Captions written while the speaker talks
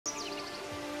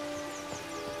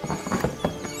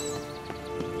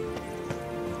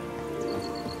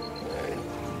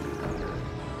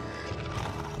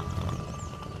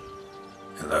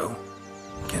Hello?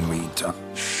 Can we talk?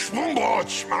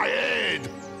 Schwumbotch, my head!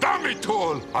 Damn it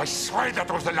all! I swear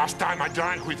that was the last time I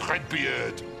drank with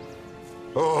Redbeard.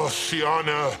 Oh,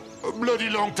 Sienna, a bloody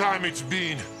long time it's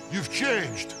been. You've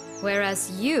changed.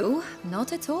 Whereas you,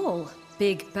 not at all,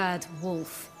 big bad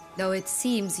wolf. Though it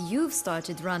seems you've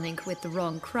started running with the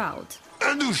wrong crowd.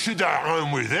 And who should I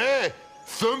run with, eh?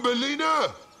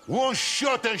 Thumbelina? One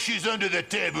shot and she's under the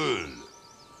table.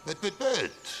 But,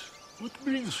 what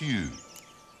brings you?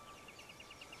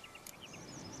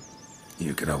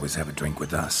 You could always have a drink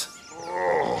with us.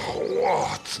 Oh,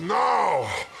 what now?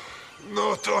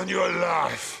 Not on your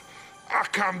life. I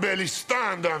can barely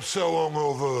stand, I'm so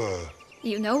hungover.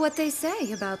 You know what they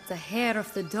say about the hair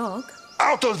of the dog?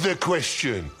 Out of the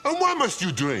question. And why must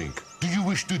you drink? Do you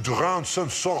wish to drown some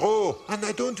sorrow? And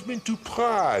I don't mean to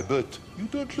pry, but you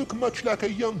don't look much like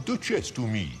a young duchess to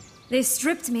me. They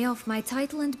stripped me of my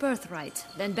title and birthright,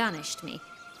 then banished me.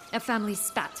 A family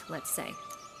spat, let's say.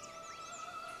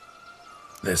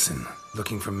 Listen,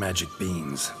 looking for magic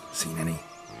beans. Seen any?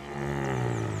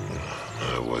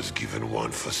 I was given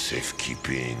one for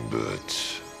safekeeping,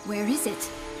 but... Where is it?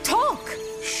 Talk!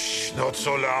 Shh, not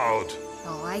so loud.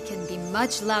 Oh, I can be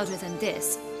much louder than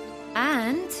this.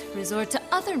 And resort to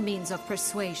other means of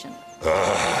persuasion.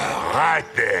 Right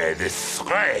there, the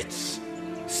threats.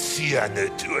 Sienna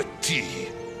to a T.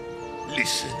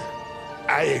 Listen,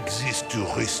 I exist to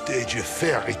restage a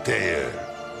fairy tale.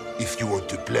 If you want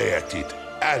to play at it,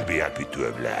 I'll be happy to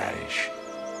oblige.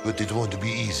 But it won't be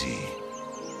easy.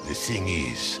 The thing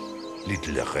is,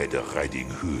 little Red Riding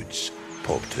Hoods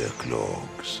popped her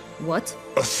clogs. What?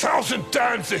 1,000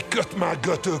 times they cut my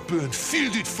gut open,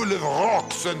 filled it full of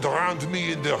rocks and drowned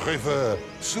me in the river.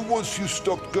 So once you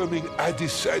stopped coming, I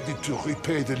decided to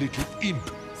repay the little imp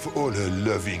for all her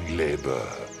loving labor.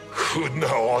 Good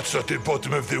now, what's at the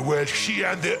bottom of the well? She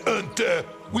and the hunter,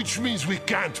 which means we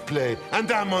can't play,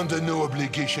 and I'm under no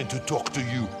obligation to talk to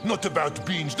you, not about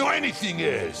beans, nor anything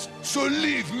else. So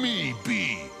leave me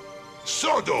be.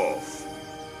 Sod off.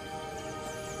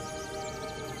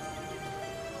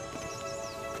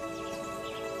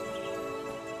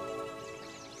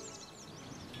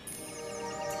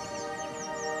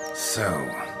 So,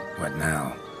 what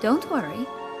now? Don't worry.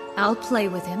 I'll play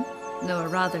with him. Or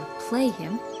rather, play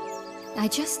him. I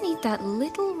just need that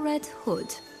little red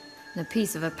hood. A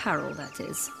piece of apparel, that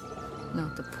is.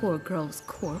 Not the poor girl's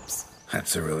corpse.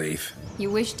 That's a relief.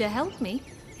 You wish to help me?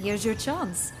 Here's your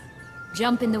chance.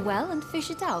 Jump in the well and fish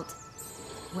it out.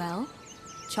 Well,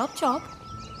 chop chop.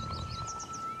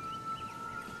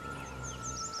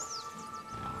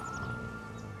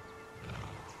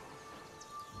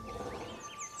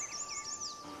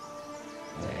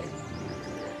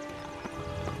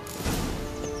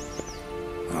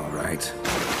 All right.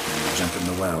 Jump in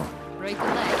the well. Break a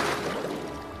leg.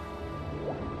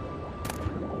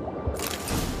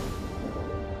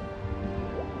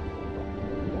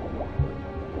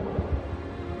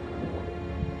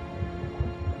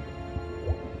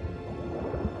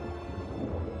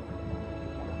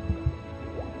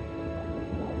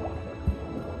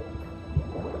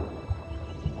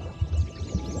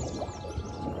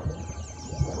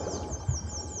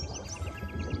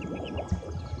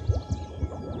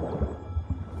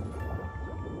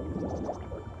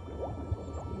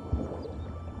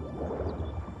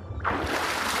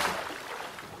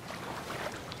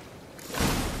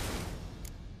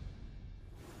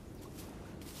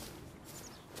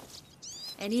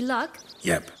 Any luck?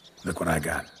 Yep. Look what I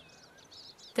got.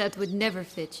 That would never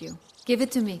fit you. Give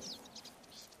it to me.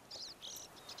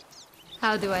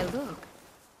 How do I look?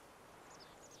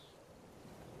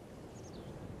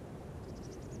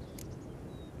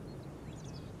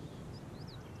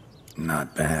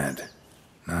 Not bad.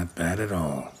 Not bad at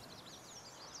all.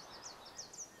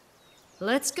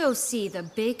 Let's go see the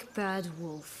big bad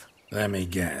wolf. Let me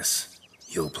guess.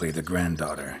 You'll play the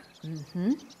granddaughter.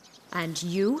 Mm-hmm. And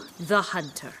you, the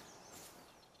hunter.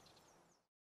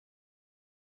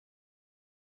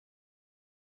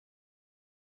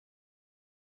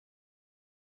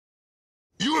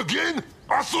 You again?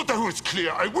 I thought I was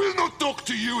clear. I will not talk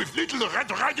to you if little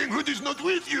Red Riding Hood is not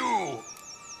with you.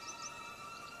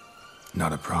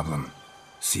 Not a problem.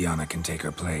 Sienna can take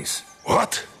her place.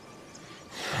 What?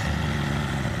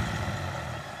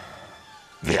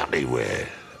 Very well.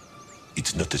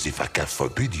 It's not as if I can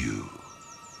forbid you.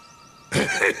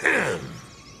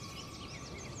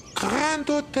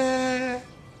 Granddaughter,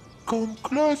 come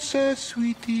closer,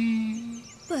 sweetie.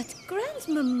 But,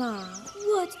 Grandmama,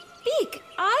 what big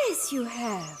eyes you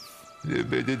have. The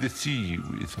better to see you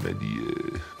with, my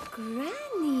dear.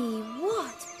 Granny,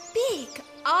 what big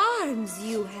arms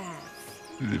you have.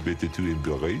 The better to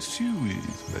embrace you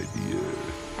with, my dear.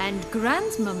 And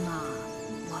Grandmama,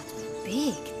 what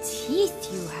big teeth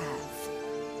you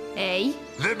have. Eh?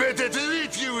 The better to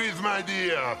eat you with, my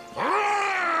dear.